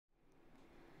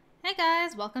Hey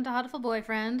guys, welcome to Hatoful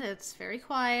Boyfriend. It's very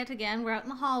quiet again. We're out in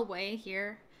the hallway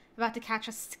here, about to catch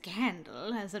a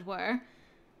scandal, as it were.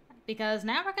 Because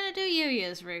now we're going to do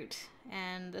Yuuya's route.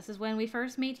 And this is when we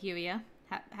first meet Yuuya,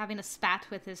 having a spat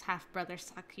with his half-brother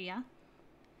Sakuya.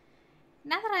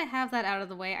 Now that I have that out of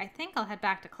the way, I think I'll head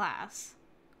back to class.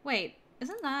 Wait,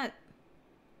 isn't that...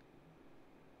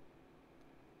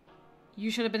 You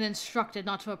should have been instructed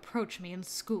not to approach me in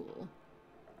school.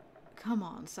 Come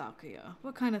on, Sakuya.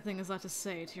 What kind of thing is that to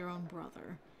say to your own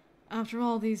brother? After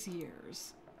all these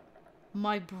years.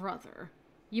 My brother?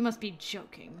 You must be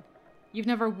joking. You've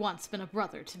never once been a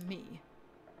brother to me.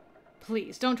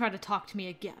 Please, don't try to talk to me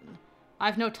again.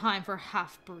 I've no time for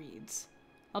half-breeds.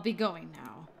 I'll be going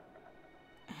now.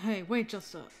 Hey, wait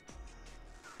just a...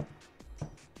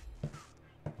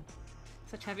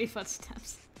 Such heavy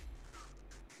footsteps.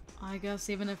 I guess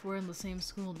even if we're in the same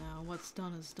school now, what's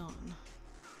done is done.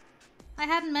 I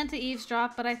hadn't meant to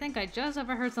eavesdrop, but I think I just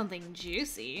overheard something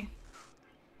juicy.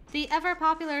 The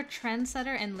ever-popular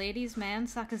trendsetter and ladies' man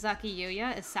Sakazaki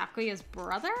Yuuya is Sakuya's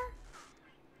brother?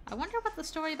 I wonder what the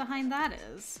story behind that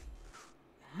is.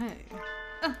 Hey.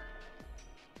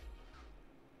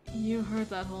 You heard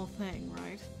that whole thing,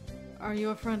 right? Are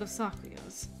you a friend of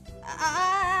Sakuya's?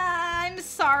 I'm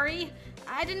sorry.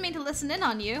 I didn't mean to listen in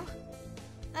on you.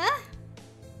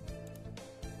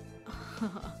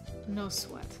 No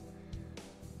sweat.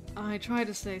 I tried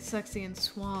to stay sexy and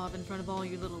suave in front of all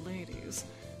you little ladies,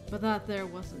 but that there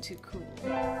wasn't too cool.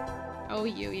 Oh,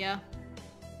 Yuuya.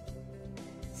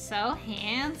 So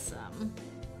handsome.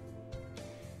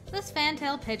 This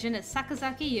fantail pigeon is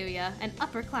Sakazaki Yuuya, an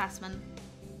upperclassman.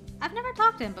 I've never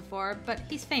talked to him before, but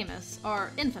he's famous, or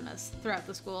infamous, throughout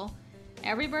the school.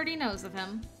 Everybody knows of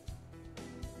him.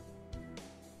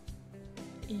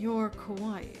 You're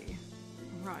kawaii,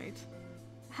 right?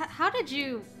 How did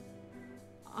you...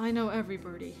 I know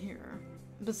everybody here.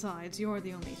 Besides, you're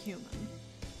the only human.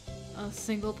 A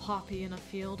single poppy in a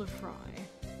field of fry.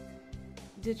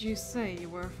 Did you say you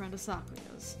were a friend of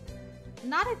Sakuya's?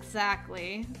 Not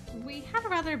exactly. We had a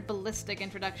rather ballistic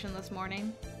introduction this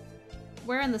morning.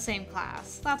 We're in the same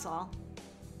class, that's all.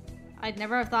 I'd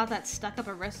never have thought that stuck-up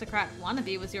aristocrat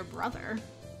wannabe was your brother.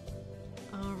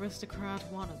 Aristocrat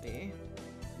wannabe?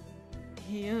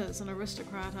 He is an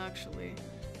aristocrat, actually.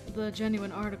 The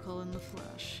genuine article in the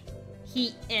flesh.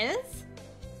 He is?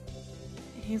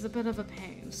 He's a bit of a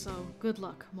pain, so good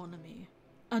luck, mon ami.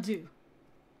 Adieu.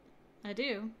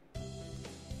 Adieu.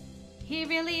 He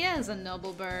really is a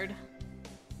noble bird.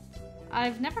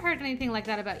 I've never heard anything like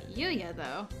that about Yuuya,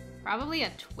 though. Probably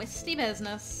a twisty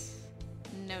business.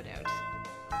 No doubt.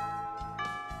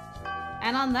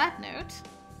 And on that note,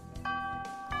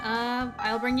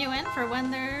 I'll bring you in for when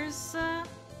there's,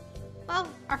 well,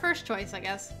 our first choice, I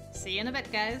guess. See you in a bit,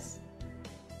 guys.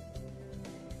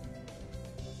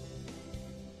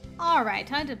 Alright,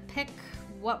 time to pick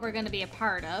what we're going to be a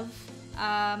part of.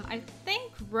 I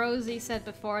think Rosie said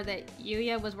before that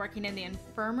Yuuya was working in the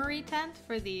infirmary tent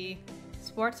for the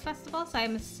sports festival, so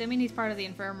I'm assuming he's part of the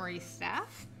infirmary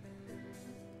staff.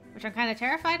 Which I'm kind of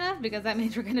terrified of, because that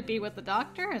means we're going to be with the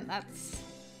doctor, and that's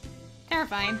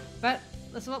terrifying. But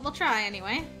this is what we'll try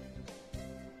anyway.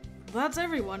 That's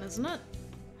everyone, isn't it?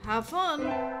 Have fun!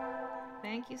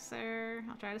 Thank you, sir.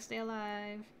 I'll try to stay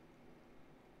alive.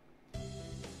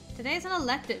 Today's an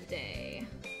elective day.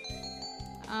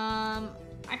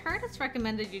 I heard it's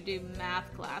recommended you do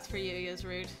math class for Yuuya's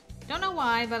route. Don't know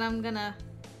why, but I'm gonna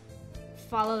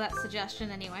follow that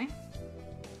suggestion anyway.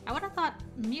 I would have thought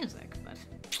music, but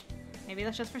maybe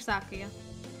that's just for Sakuya.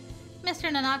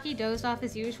 Mr. Nanaki dozed off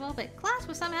as usual, but class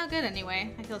was somehow good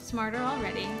anyway. I feel smarter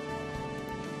already.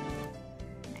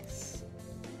 Nice.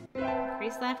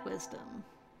 Increase that wisdom.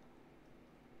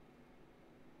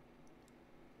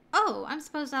 Oh, I'm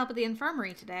supposed to help at the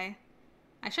infirmary today.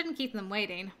 I shouldn't keep them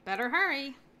waiting. Better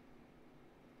hurry.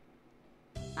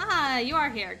 Ah, you are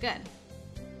here. Good.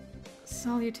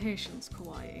 Salutations,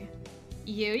 kawaii.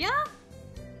 Yuuya?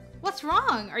 What's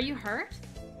wrong? Are you hurt?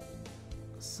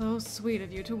 So sweet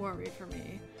of you to worry for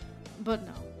me. But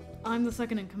no, I'm the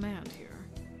second in command here.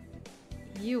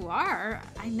 You are?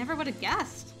 I never would have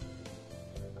guessed.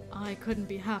 I couldn't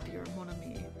be happier, mon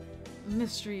ami.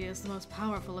 Mystery is the most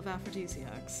powerful of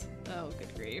aphrodisiacs. Oh,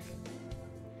 good grief.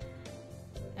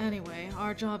 Anyway,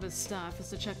 our job as staff is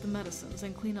to check the medicines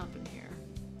and clean up in here.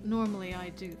 Normally I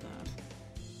do that.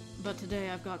 But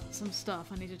today I've got some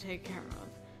stuff I need to take care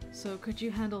of. So could you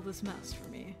handle this mess for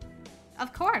me?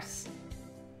 Of course!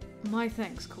 My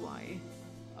thanks, kawaii.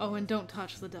 Oh, and don't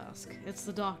touch the desk. It's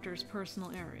the doctor's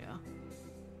personal area.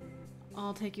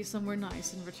 I'll take you somewhere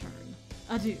nice in return.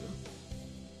 Adieu.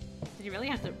 Did you really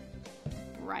have to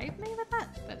bribe me with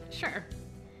that, but sure.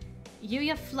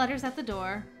 Yuuya flutters at the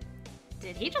door.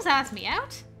 Did he just ask me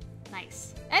out?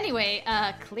 Nice. Anyway,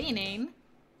 cleaning.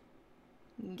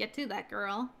 Get to that,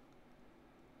 girl.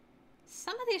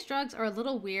 Some of these drugs are a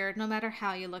little weird, no matter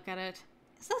how you look at it.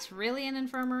 Is this really an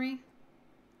infirmary?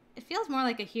 It feels more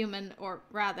like a human, or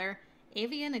rather,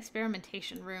 avian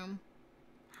experimentation room.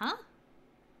 Huh?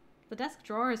 The desk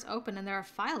drawer is open and there are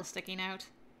files sticking out.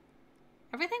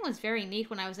 Everything was very neat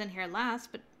when I was in here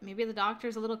last, but maybe the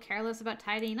doctor's a little careless about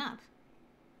tidying up.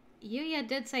 Yuuya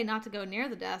did say not to go near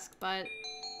the desk, but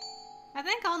I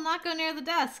think I'll not go near the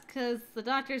desk, because the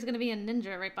doctor's going to be a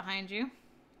ninja right behind you.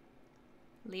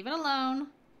 Leave it alone.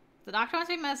 If the doctor wants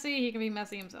to be messy, he can be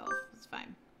messy himself. It's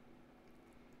fine.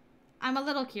 I'm a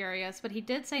little curious, but he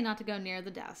did say not to go near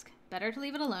the desk. Better to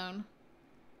leave it alone.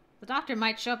 The doctor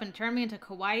might show up and turn me into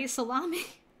kawaii salami.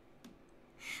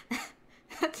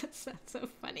 That just sounds so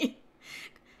funny.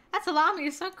 That salami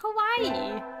is so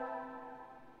kawaii.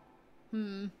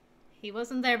 He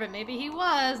wasn't there, but maybe he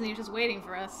was, and he was just waiting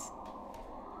for us.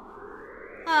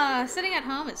 Sitting at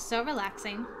home is so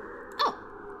relaxing. Oh,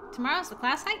 tomorrow's the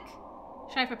class hike.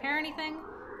 Should I prepare anything?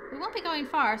 We won't be going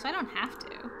far, so I don't have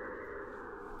to.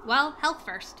 Well, health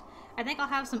first. I think I'll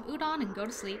have some udon and go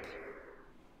to sleep.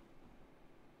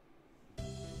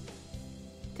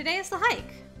 Today is the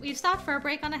hike. We've stopped for a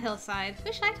break on a hillside.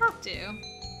 Who should I talk to?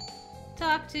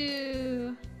 I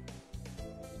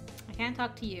can't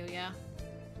talk to Yuuya.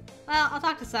 Well, I'll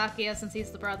talk to Sakuya since he's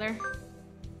the brother.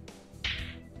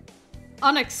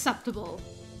 Unacceptable.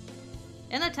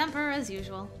 In a temper as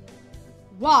usual.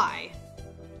 Why?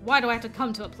 Why do I have to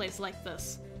come to a place like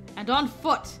this? And on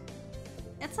foot?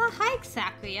 It's a hike,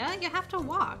 Sakuya. You have to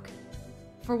walk.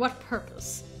 For what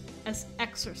purpose? As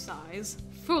exercise?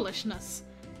 Foolishness.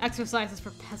 Exercise is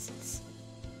for peasants.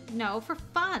 No, for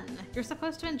fun. You're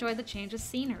supposed to enjoy the change of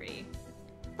scenery.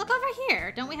 Look over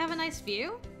here. Don't we have a nice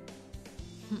view?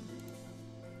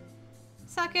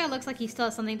 Sakuya looks like he still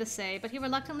has something to say, but he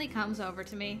reluctantly comes over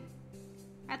to me.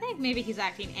 I think maybe he's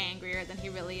acting angrier than he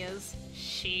really is.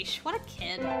 Sheesh, what a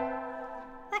kid.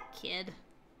 That kid.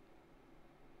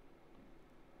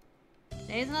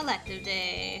 Today's an elective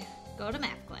day. Go to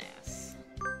math class.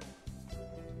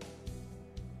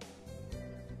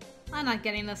 I'm not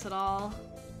getting this at all.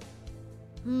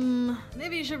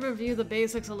 Maybe you should review the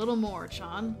basics a little more,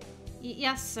 Chan.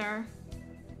 Yes, sir.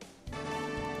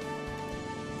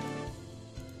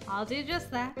 I'll do just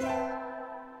that.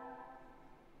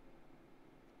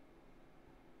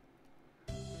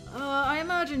 I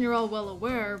imagine you're all well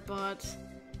aware, but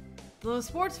the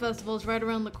sports festival is right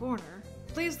around the corner.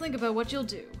 Please think about what you'll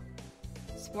do.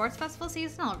 Sports festival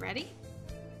season already?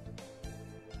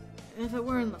 If it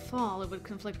were in the fall, it would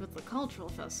conflict with the cultural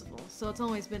festival, so it's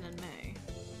always been in May.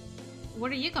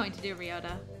 What are you going to do,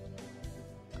 Ryota?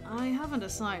 I haven't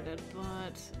decided,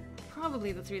 but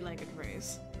probably the three-legged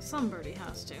race. Somebody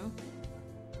has to.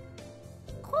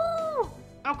 Cool!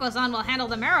 Oko-san will handle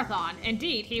the marathon.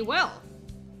 Indeed, he will.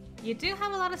 You do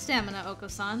have a lot of stamina,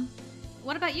 Oko-san.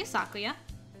 What about you, Sakuya?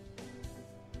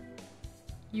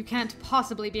 You can't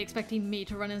possibly be expecting me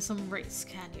to run in some race,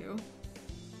 can you?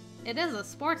 It is a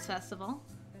sports festival.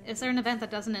 Is there an event that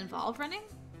doesn't involve running?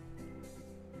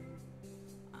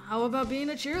 How about being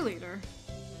a cheerleader?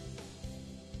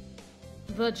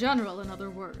 The general, in other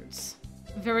words.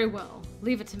 Very well.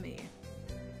 Leave it to me.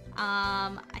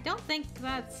 I don't think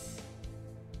that's...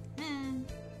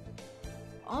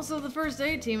 Also, the first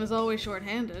aid team is always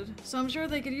short-handed, so I'm sure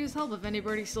they could use help if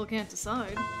anybody still can't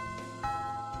decide.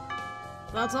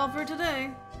 That's all for today.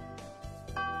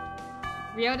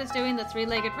 Ryota's doing the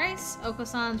three-legged race,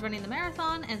 Oko-san's running the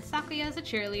marathon, and Sakuya's a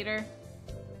cheerleader.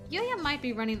 Yuuya might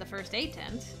be running the first aid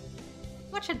tent.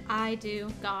 What should I do?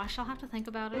 Gosh, I'll have to think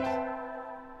about it.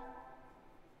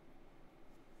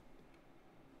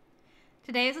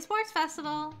 Today is a sports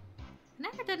festival. I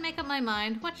never did make up my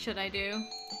mind. What should I do?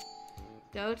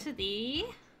 Go to the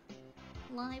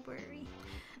library.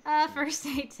 First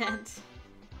aid tent.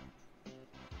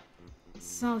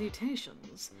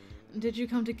 Salutations. Did you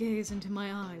come to gaze into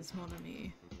my eyes, mon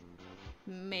ami?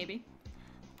 Maybe.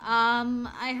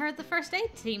 I heard the first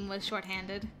aid team was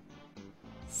shorthanded.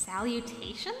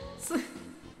 Salutations?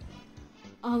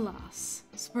 Alas,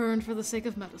 spurned for the sake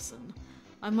of medicine,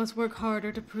 I must work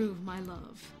harder to prove my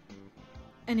love.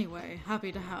 Anyway,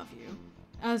 happy to have you.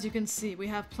 As you can see, we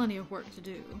have plenty of work to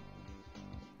do.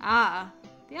 Ah,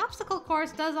 the obstacle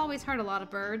course does always hurt a lot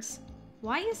of birds.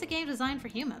 Why use a game designed for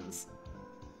humans?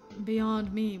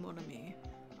 Beyond me, mon ami.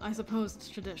 I suppose it's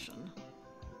tradition.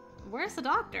 Where's the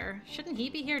doctor? Shouldn't he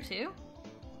be here too?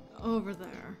 Over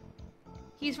there.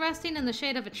 He's resting in the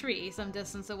shade of a tree some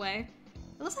distance away.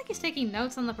 It looks like he's taking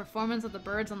notes on the performance of the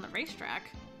birds on the racetrack.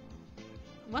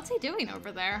 What's he doing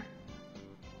over there?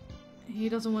 He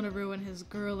doesn't want to ruin his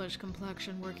girlish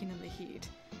complexion working in the heat.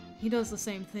 He does the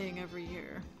same thing every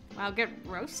year. Wow, get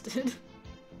roasted.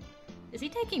 Is he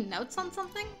taking notes on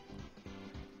something?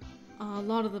 A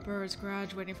lot of the birds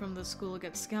graduating from the school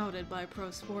get scouted by pro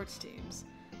sports teams,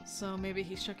 so maybe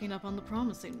he's checking up on the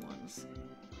promising ones.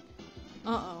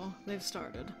 Uh-oh, they've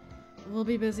started. We'll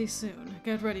be busy soon.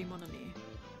 Get ready, mon ami.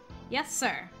 Yes,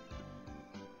 sir.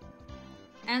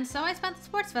 And so I spent the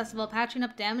sports festival patching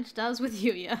up damaged doves with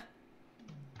Yuuya.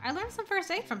 I learned some first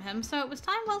aid from him, so it was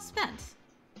time well spent.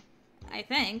 I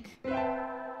think.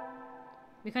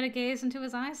 We could have gazed into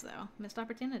his eyes, though. Missed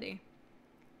opportunity.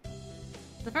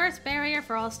 The first barrier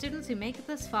for all students who make it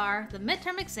this far, the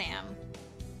midterm exam.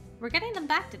 We're getting them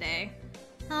back today.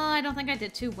 Oh, I don't think I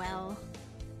did too well.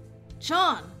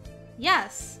 Sean!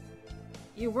 Yes!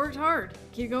 You worked hard.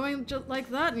 Keep going just like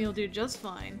that and you'll do just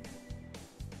fine.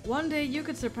 One day you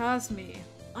could surpass me.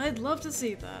 I'd love to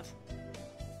see that.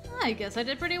 I guess I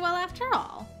did pretty well after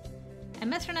all.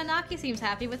 And Mr. Nanaki seems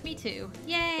happy with me too.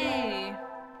 Yay!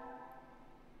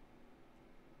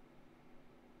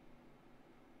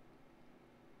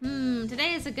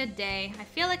 Today is a good day. I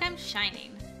feel like I'm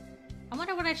shining. I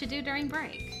wonder what I should do during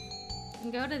break.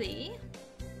 Go to the...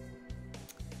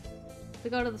 If we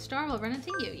go to the store, we'll run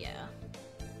into Yuuya.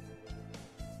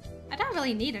 I don't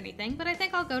really need anything, but I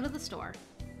think I'll go to the store.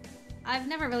 I've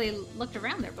never really looked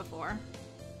around there before.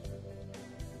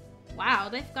 Wow,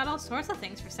 they've got all sorts of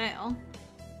things for sale.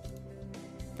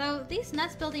 Though these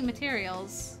nest building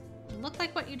materials look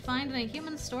like what you'd find in a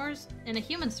human store's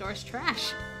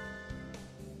trash.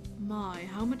 My,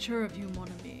 how mature of you, mon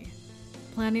ami.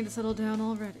 Planning to settle down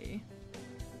already?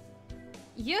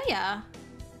 Yuuya!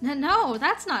 No,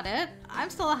 that's not it. I'm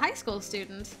still a high school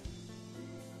student.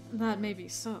 That may be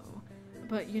so,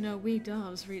 but you know, we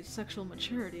doves reach sexual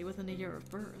maturity within a year of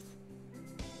birth.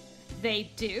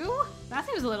 They do? That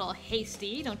seems a little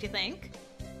hasty, don't you think?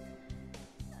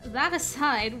 That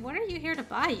aside, what are you here to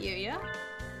buy, Yuuya?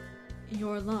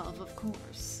 Your love, of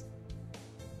course.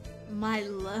 My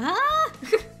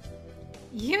love?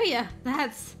 Yuuya,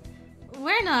 that's...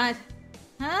 We're not...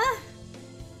 Huh?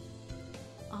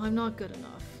 I'm not good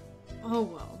enough. Oh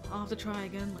well, I'll have to try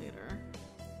again later.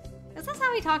 Is this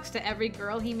how he talks to every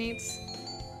girl he meets?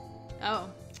 Oh,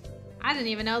 I didn't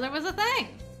even know there was a thing.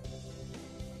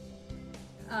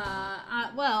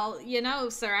 Well, you know,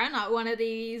 sir, I'm not one of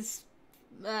these,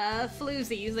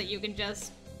 floozies that you can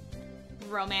just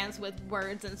romance with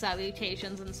words and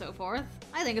salutations and so forth.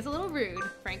 I think it's a little rude,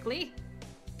 frankly.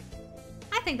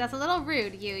 I think that's a little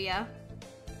rude, Yuuya.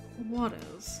 What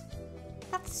is?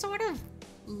 That's sort of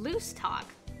loose talk,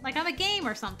 like on a game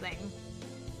or something.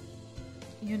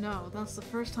 You know, that's the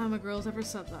first time a girl's ever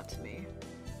said that to me.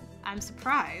 I'm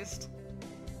surprised.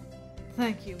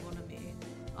 Thank you, mon ami.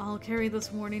 I'll carry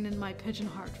this warning in my pigeon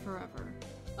heart forever.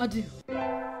 Adieu.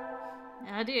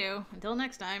 Adieu. Until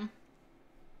next time.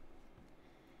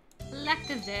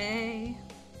 Elective day.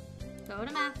 Go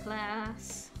to math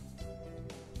class.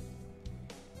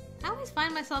 I always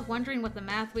find myself wondering what the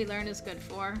math we learn is good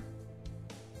for.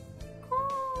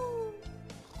 Cool.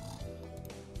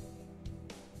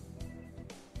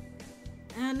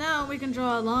 And now we can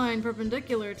draw a line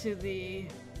perpendicular to the...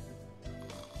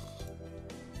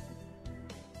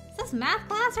 Is this math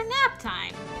class or nap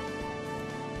time?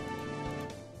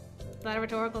 Is that a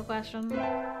rhetorical question?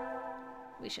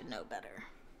 We should know better.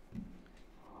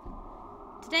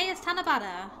 Today is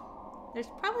Tanabata. There's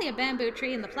probably a bamboo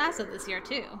tree in the plaza this year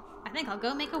too. I think I'll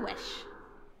go make a wish.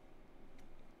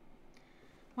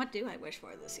 What do I wish for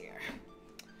this year?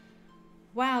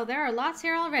 Wow, there are lots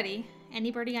here already.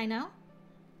 Anybody I know?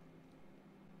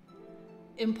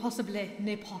 Impossible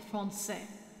n'est pas français.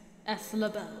 Est la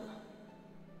belle.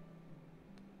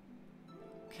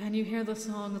 Can you hear the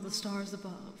song of the stars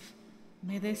above?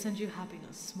 May they send you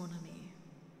happiness, mon ami.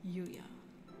 Yuuya.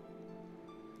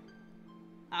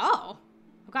 Oh,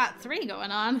 I've got 3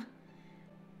 going on.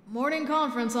 Morning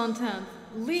conference on 10th.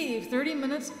 Leave 30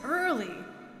 minutes early.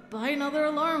 Buy another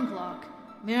alarm clock.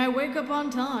 May I wake up on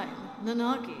time.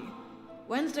 Nanaki.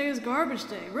 Wednesday is garbage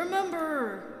day.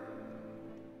 Remember!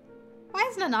 Why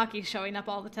is Nanaki showing up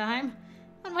all the time?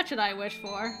 And what should I wish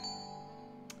for?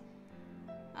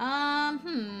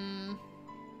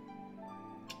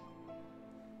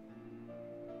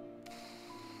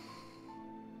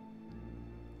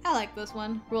 I like this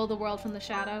one. Rule the world from the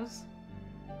shadows.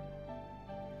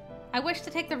 I wish to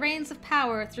take the reins of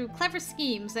power through clever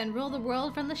schemes and rule the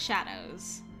world from the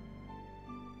shadows.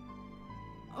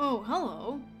 Oh,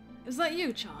 hello. Is that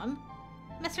you, Chan?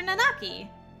 Mr. Nanaki?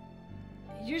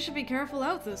 You should be careful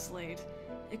out this late.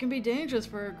 It can be dangerous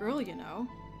for a girl, you know.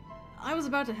 I was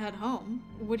about to head home.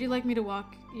 Would you like me to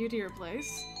walk you to your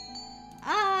place?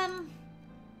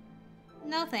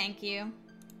 No thank you.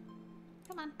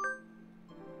 Come on.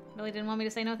 Really didn't want me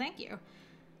to say no thank you.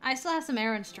 I still have some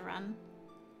errands to run.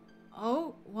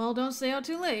 Oh, well, don't stay out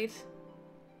too late.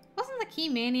 Wasn't the Key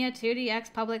Mania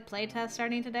 2DX public playtest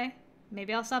starting today?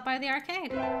 Maybe I'll stop by the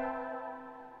arcade.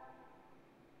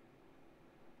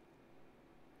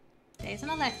 Today's an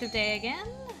elective day again.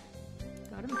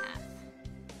 Go to math.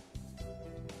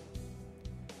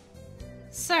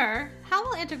 Sir, how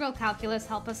will integral calculus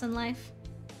help us in life?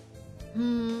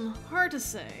 Hard to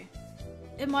say.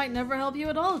 It might never help you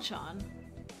at all, Chan.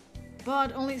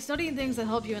 But only studying things that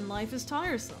help you in life is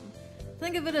tiresome.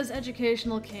 Think of it as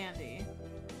educational candy.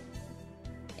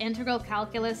 Integral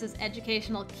calculus is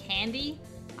educational candy?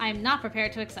 I am not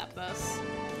prepared to accept this.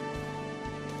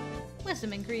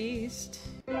 Wisdom increased.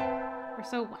 We're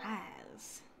so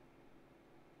wise.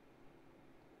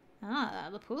 Ah,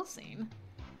 the pool scene.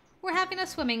 We're having a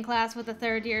swimming class with the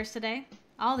third years today.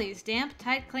 All these damp,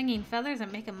 tight, clinging feathers are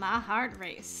making my heart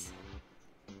race.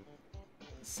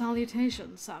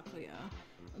 Salutations, Sakuya.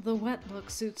 The wet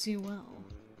look suits you well.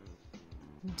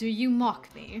 Do you mock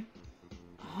me?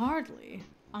 Hardly.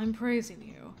 I'm praising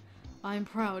you. I'm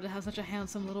proud to have such a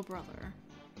handsome little brother.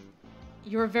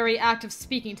 Your very act of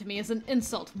speaking to me is an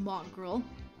insult, mongrel.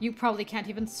 You probably can't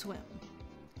even swim.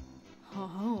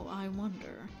 Ho, I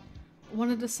wonder.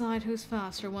 Want to decide who's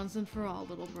faster once and for all,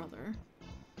 little brother?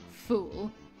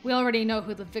 Fool. We already know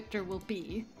who the victor will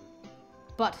be.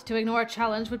 But to ignore a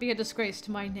challenge would be a disgrace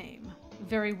to my name.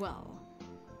 Very well.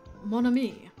 Mon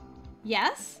ami.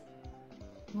 Yes?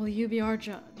 Will you be our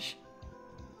judge?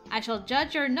 I shall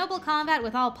judge your noble combat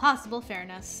with all possible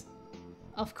fairness.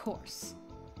 Of course.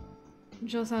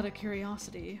 Just out of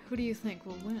curiosity, who do you think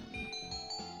will win?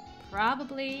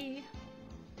 Probably...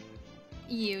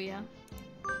 Yuuya.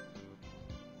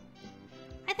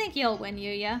 I think you'll win,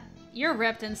 Yuuya. You're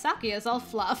ripped and Sakuya's all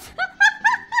fluff.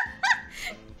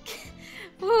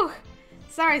 Whew.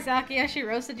 Sorry, Sakuya, she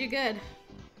roasted you good.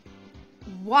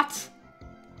 What?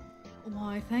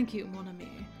 Why, thank you, mon ami.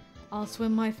 I'll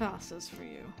swim my fastest for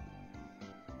you.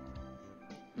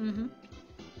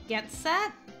 Get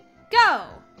set, go!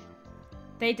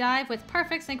 They dive with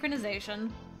perfect synchronization.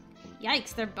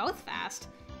 Yikes, they're both fast,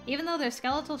 even though their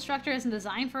skeletal structure isn't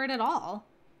designed for it at all.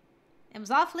 It was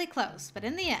awfully close, but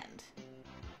in the end...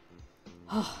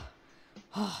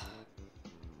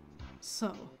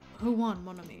 So, who won,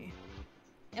 mon ami?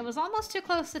 It was almost too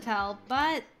close to tell,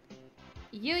 but...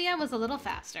 Yuuya was a little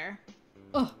faster.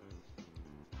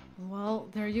 Well,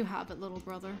 there you have it, little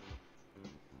brother.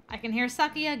 I can hear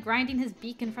Sakuya grinding his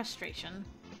beak in frustration.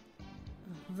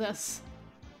 This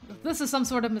is some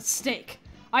sort of mistake.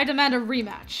 I demand a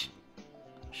rematch.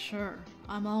 Sure,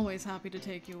 I'm always happy to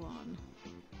take you on.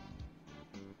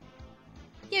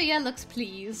 Yuuya looks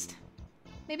pleased.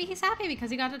 Maybe he's happy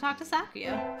because he got to talk to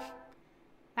Sakuya.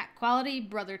 That quality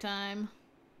brother time.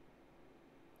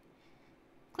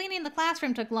 Cleaning the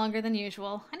classroom took longer than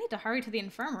usual. I need to hurry to the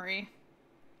infirmary.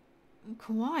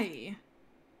 Kawaii.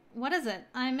 What is it?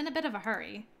 I'm in a bit of a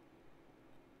hurry.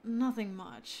 Nothing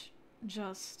much.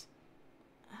 Just...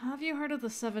 Have you heard of the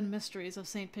 7 mysteries of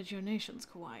St. PigeoNations,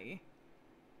 Kawaii?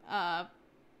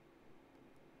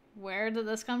 Where did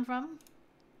this come from?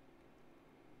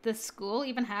 This school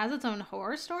even has its own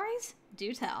horror stories?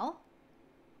 Do tell.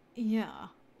 Yeah,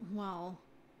 well...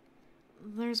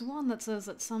 There's one that says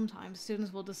that sometimes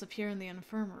students will disappear in the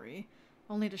infirmary,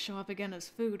 only to show up again as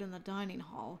food in the dining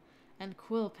hall, and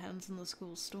quill pens in the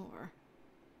school store.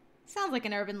 Sounds like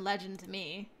an urban legend to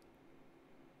me.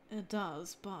 It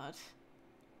does, but...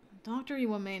 Dr.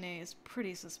 Iwamene is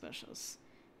pretty suspicious.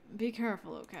 Be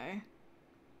careful, okay?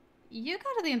 You go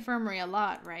to the infirmary a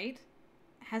lot, right?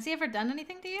 Has he ever done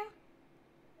anything to you?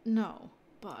 No,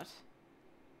 but...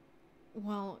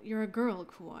 Well, you're a girl,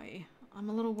 Kawaii. I'm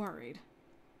a little worried.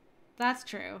 That's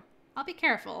true. I'll be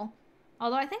careful.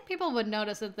 Although I think people would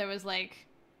notice if there was, like,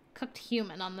 cooked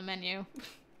human on the menu.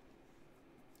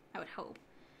 I would hope.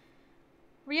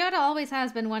 Ryota always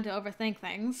has been one to overthink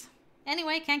things.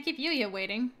 Anyway, can't keep Yuuya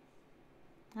waiting.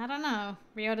 I don't know.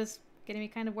 Ryota's getting me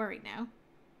kind of worried now.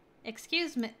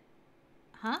 Excuse me.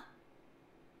 Huh?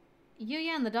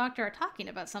 Yuuya and the doctor are talking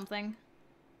about something.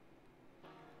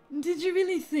 Did you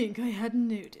really think I hadn't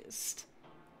noticed?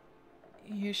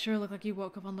 You sure look like you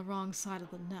woke up on the wrong side of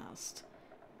the nest.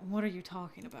 What are you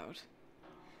talking about?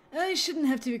 I shouldn't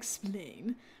have to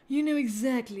explain. You know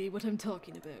exactly what I'm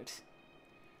talking about.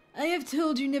 I have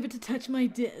told you never to touch my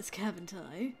desk, haven't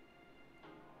I?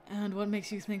 And what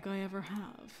makes you think I ever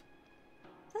have?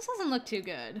 This doesn't look too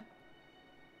good.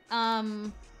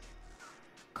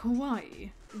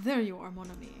 Kawaii, there you are, mon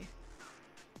ami.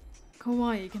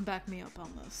 Kawaii can back me up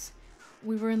on this.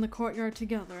 We were in the courtyard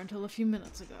together until a few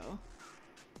minutes ago.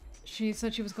 She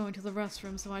said she was going to the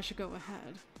restroom, so I should go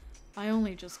ahead. I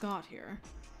only just got here.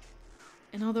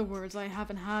 In other words, I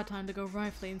haven't had time to go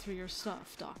rifling through your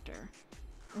stuff, Doctor.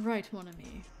 Right, mon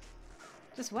ami.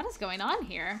 Just what is going on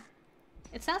here?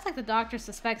 It sounds like the doctor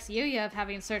suspects Yuuya of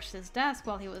having searched his desk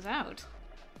while he was out.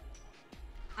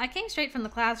 I came straight from the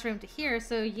classroom to here,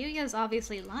 so Yuuya's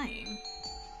obviously lying.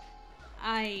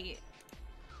 I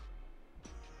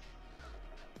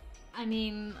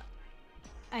mean,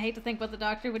 I hate to think what the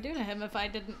doctor would do to him if I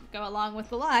didn't go along with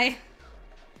the lie.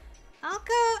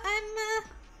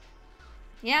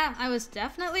 Yeah, I was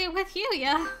definitely with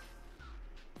Yuuya.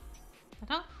 I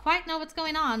don't quite know what's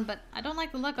going on, but I don't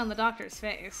like the look on the doctor's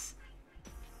face.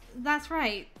 That's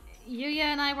right. Yuuya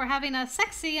and I were having a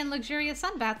sexy and luxurious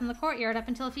sunbath in the courtyard up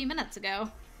until a few minutes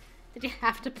ago. Did you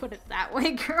have to put it that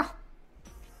way, girl?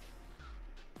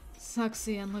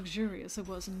 Sexy and luxurious it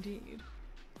was indeed.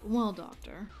 Well,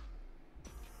 Doctor.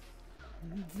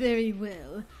 Very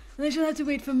well. I shall have to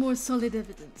wait for more solid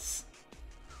evidence.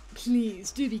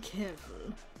 Please, do be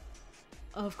careful.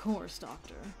 Of course,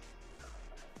 Doctor.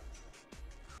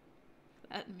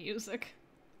 That music.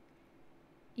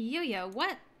 Yuuya,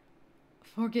 what?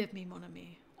 Forgive me, mon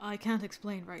ami. I can't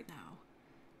explain right now.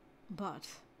 But,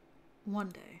 one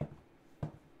day.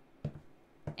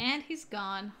 And he's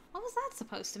gone. What was that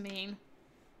supposed to mean?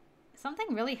 Is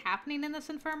something really happening in this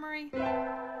infirmary?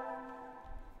 I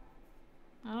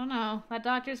don't know. That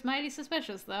doctor's mighty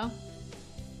suspicious, though.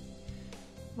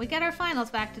 We get our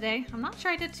finals back today. I'm not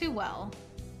sure I did too well.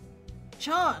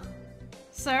 Chan!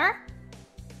 Sir?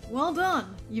 Well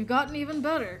done. You've gotten even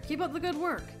better. Keep up the good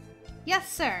work. Yes,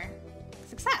 sir.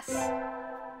 Success!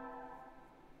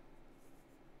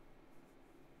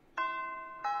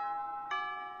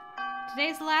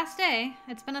 Today's the last day.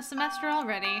 It's been a semester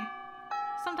already.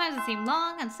 Sometimes it seemed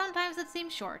long, and sometimes it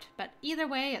seemed short, but either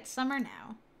way, it's summer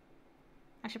now.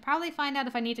 I should probably find out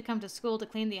if I need to come to school to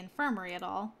clean the infirmary at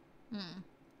all.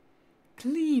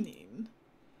 Cleaning?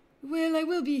 Well, I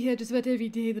will be here just about every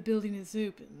day the building is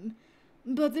open,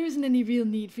 but there isn't any real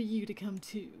need for you to come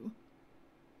too.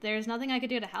 There's nothing I could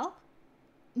do to help?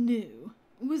 No.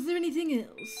 Was there anything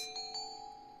else?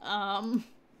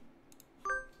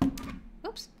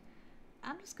 Oops.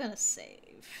 I'm just gonna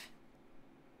save.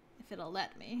 If it'll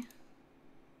let me.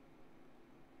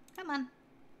 Come on.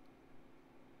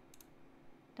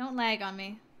 Don't lag on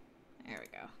me. There we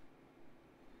go.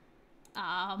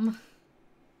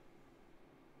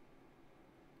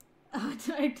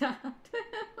 Did I talk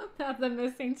about the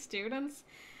missing students?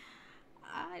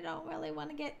 I don't really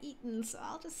want to get eaten, so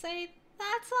I'll just say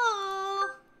that's all.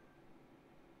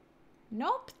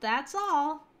 Nope, that's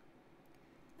all.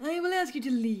 I will ask you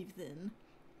to leave, then.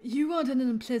 You aren't an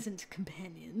unpleasant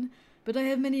companion, but I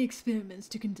have many experiments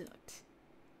to conduct.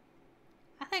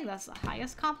 I think that's the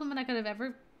highest compliment I could have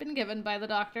ever been given by the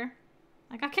doctor.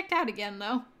 I got kicked out again,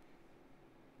 though.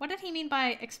 What did he mean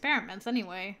by experiments,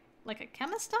 anyway? Like a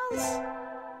chemist does?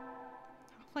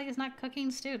 Hopefully he's not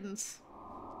cooking students.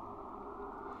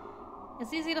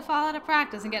 It's easy to fall out of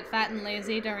practice and get fat and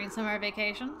lazy during summer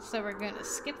vacation, so we're going to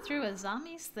skip through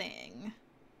Azami's thing.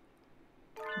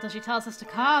 Until she tells us to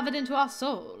carve it into our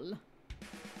soul.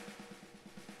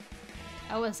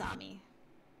 Oh, Azami.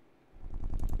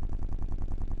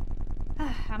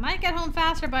 I might get home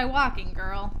faster by walking,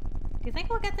 girl. Do you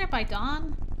think we'll get there by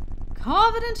dawn?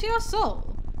 Carve it into your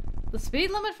soul. The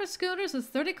speed limit for scooters is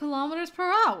 30 kilometers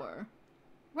per hour.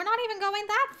 We're not even going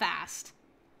that fast.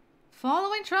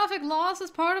 Following traffic laws is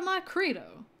part of my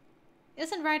credo.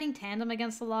 Isn't riding tandem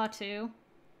against the law, too?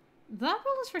 That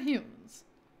rule is for humans.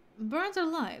 Birds are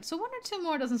light, so 1 or 2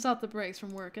 more doesn't stop the brakes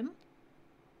from working.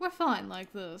 We're fine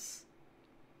like this.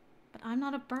 But I'm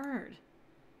not a bird.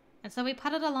 And so we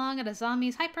putted along at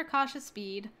Azami's hyper-cautious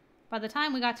speed. By the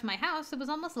time we got to my house, it was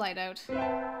almost light out.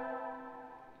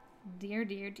 Dear,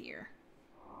 dear, dear.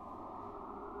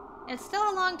 It's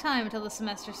still a long time until the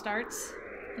semester starts,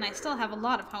 and I still have a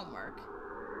lot of homework.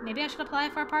 Maybe I should apply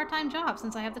for a part-time job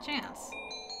since I have the chance.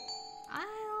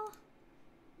 I'll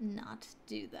not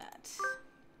do that.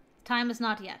 Time is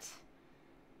not yet.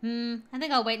 I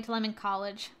think I'll wait until I'm in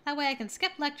college. That way I can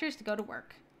skip lectures to go to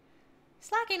work.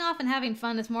 Slacking off and having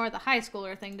fun is more the high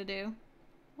schooler thing to do.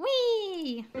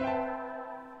 Whee!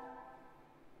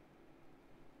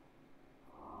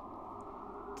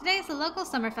 Today is the local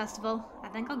summer festival. I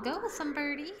think I'll go with some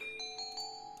birdie.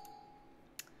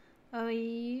 Oh,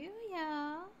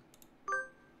 yeah.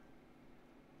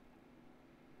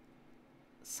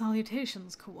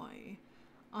 Salutations, Kawaii.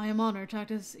 I am honored to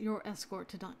act as your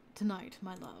escort tonight,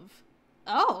 my love.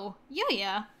 Oh,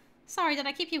 Yuuya. Sorry, did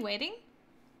I keep you waiting?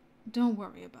 Don't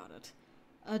worry about it.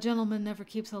 A gentleman never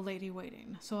keeps a lady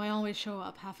waiting, so I always show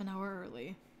up half an hour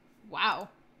early. Wow.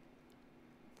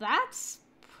 That's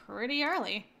pretty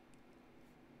early.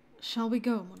 Shall we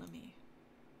go, mon ami?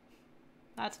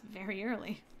 That's very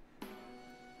early.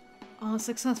 A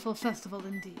successful festival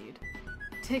indeed.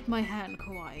 Take my hand,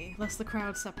 Kawaii, lest the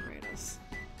crowd separate us.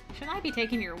 Should I be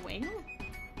taking your wing?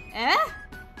 Eh?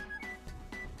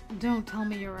 Don't tell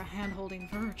me you're a hand-holding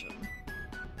virgin.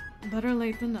 Better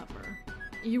late than never.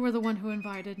 You were the one who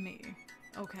invited me.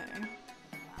 Okay.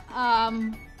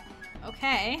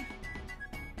 Okay.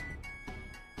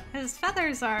 His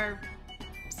feathers are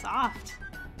soft.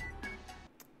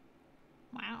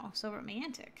 Wow, so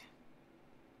romantic.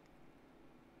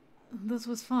 This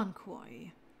was fun,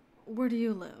 Kawaii. Where do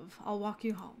you live? I'll walk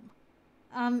you home.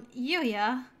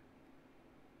 Yuuya.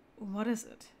 What is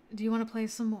it? Do you want to play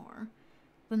some more?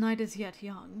 The night is yet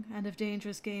young, and if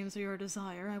dangerous games are your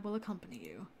desire, I will accompany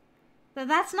you.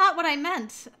 That's not what I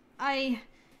meant. I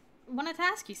wanted to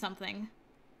ask you something.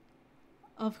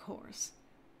 Of course.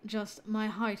 Just my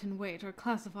height and weight are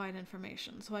classified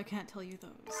information, so I can't tell you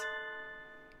those.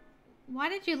 Why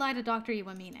did you lie to Dr.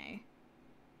 Iwamine?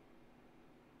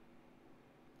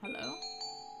 Hello?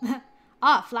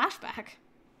 Ah, flashback.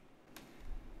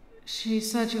 She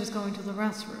said she was going to the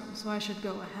restroom, so I should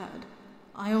go ahead.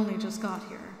 I only just got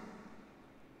here.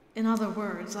 In other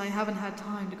words, I haven't had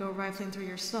time to go rifling through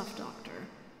your stuff, Doctor.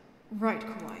 Right,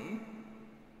 Kawaii?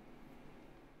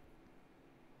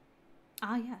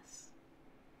 Ah, yes.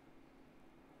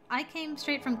 I came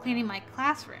straight from cleaning my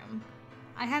classroom.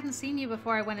 I hadn't seen you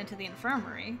before I went into the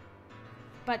infirmary.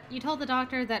 But you told the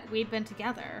doctor that we'd been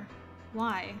together.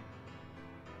 Why?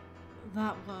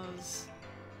 That was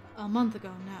a month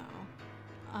ago now.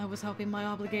 I was hoping my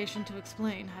obligation to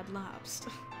explain had lapsed.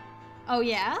 Oh,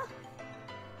 yeah?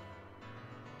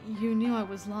 You knew I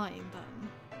was lying then,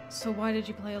 so why did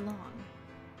you play along?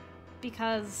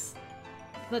 Because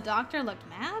the doctor looked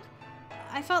mad?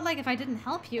 I felt like if I didn't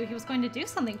help you, he was going to do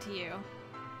something to you.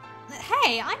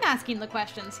 Hey, I'm asking the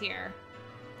questions here.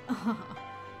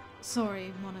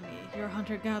 Sorry, mon ami, your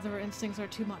hunter-gatherer instincts are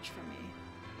too much for me.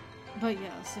 But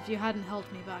yes, if you hadn't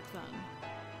helped me back then,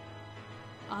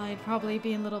 I'd probably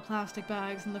be in little plastic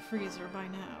bags in the freezer by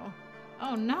now.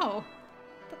 Oh no.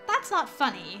 That's not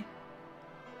funny.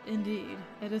 Indeed,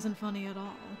 it isn't funny at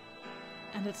all.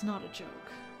 And it's not a joke.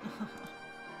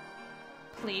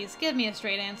 Please, give me a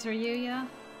straight answer, Yuuya.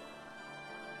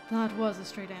 That was a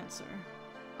straight answer.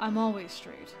 I'm always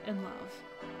straight, in love.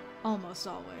 Almost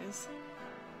always.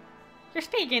 You're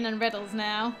speaking in riddles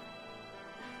now.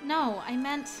 No, I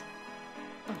meant...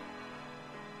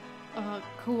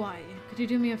 Kawaii, could you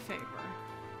do me a favor?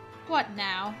 What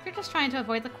now? You're just trying to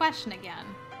avoid the question again.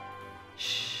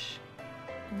 Shh.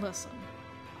 Listen,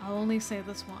 I'll only say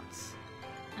this once.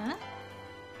 Huh?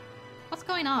 What's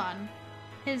going on?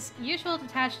 His usual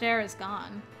detached air is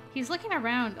gone. He's looking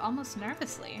around almost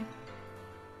nervously.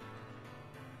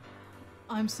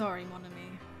 I'm sorry, mon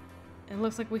ami. It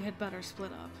looks like we had better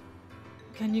split up.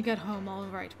 Can you get home all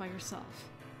right by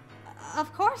yourself?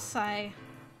 Of course I...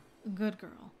 Good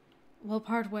girl. We'll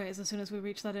part ways as soon as we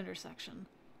reach that intersection.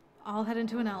 I'll head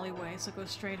into an alleyway, so go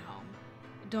straight home.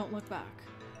 Don't look back.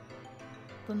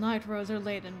 The night roads are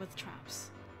laden with traps.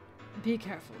 Be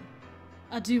careful.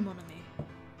 Adieu, mon ami.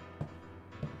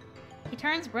 He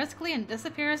turns briskly and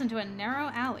disappears into a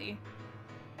narrow alley.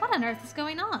 What on earth is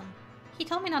going on? He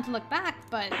told me not to look back,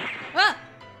 but... Ah!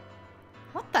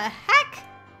 What the heck?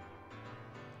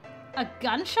 A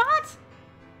gunshot?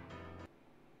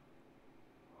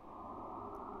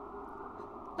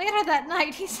 Later that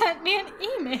night, he sent me an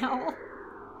email.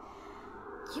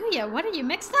 Yuuya, what are you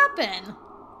mixed up in?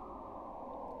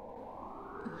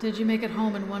 Did you make it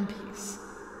home in one piece?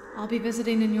 I'll be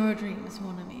visiting in your dreams,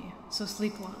 mon ami, so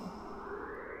sleep well.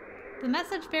 The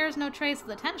message bears no trace of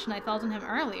the tension I felt in him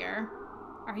earlier.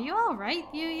 Are you alright,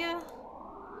 Yuuya?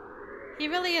 He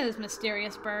really is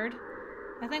mysterious bird.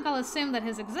 I think I'll assume that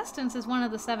his existence is one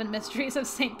of the 7 mysteries of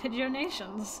St.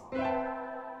 PigeoNations.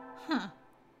 Huh.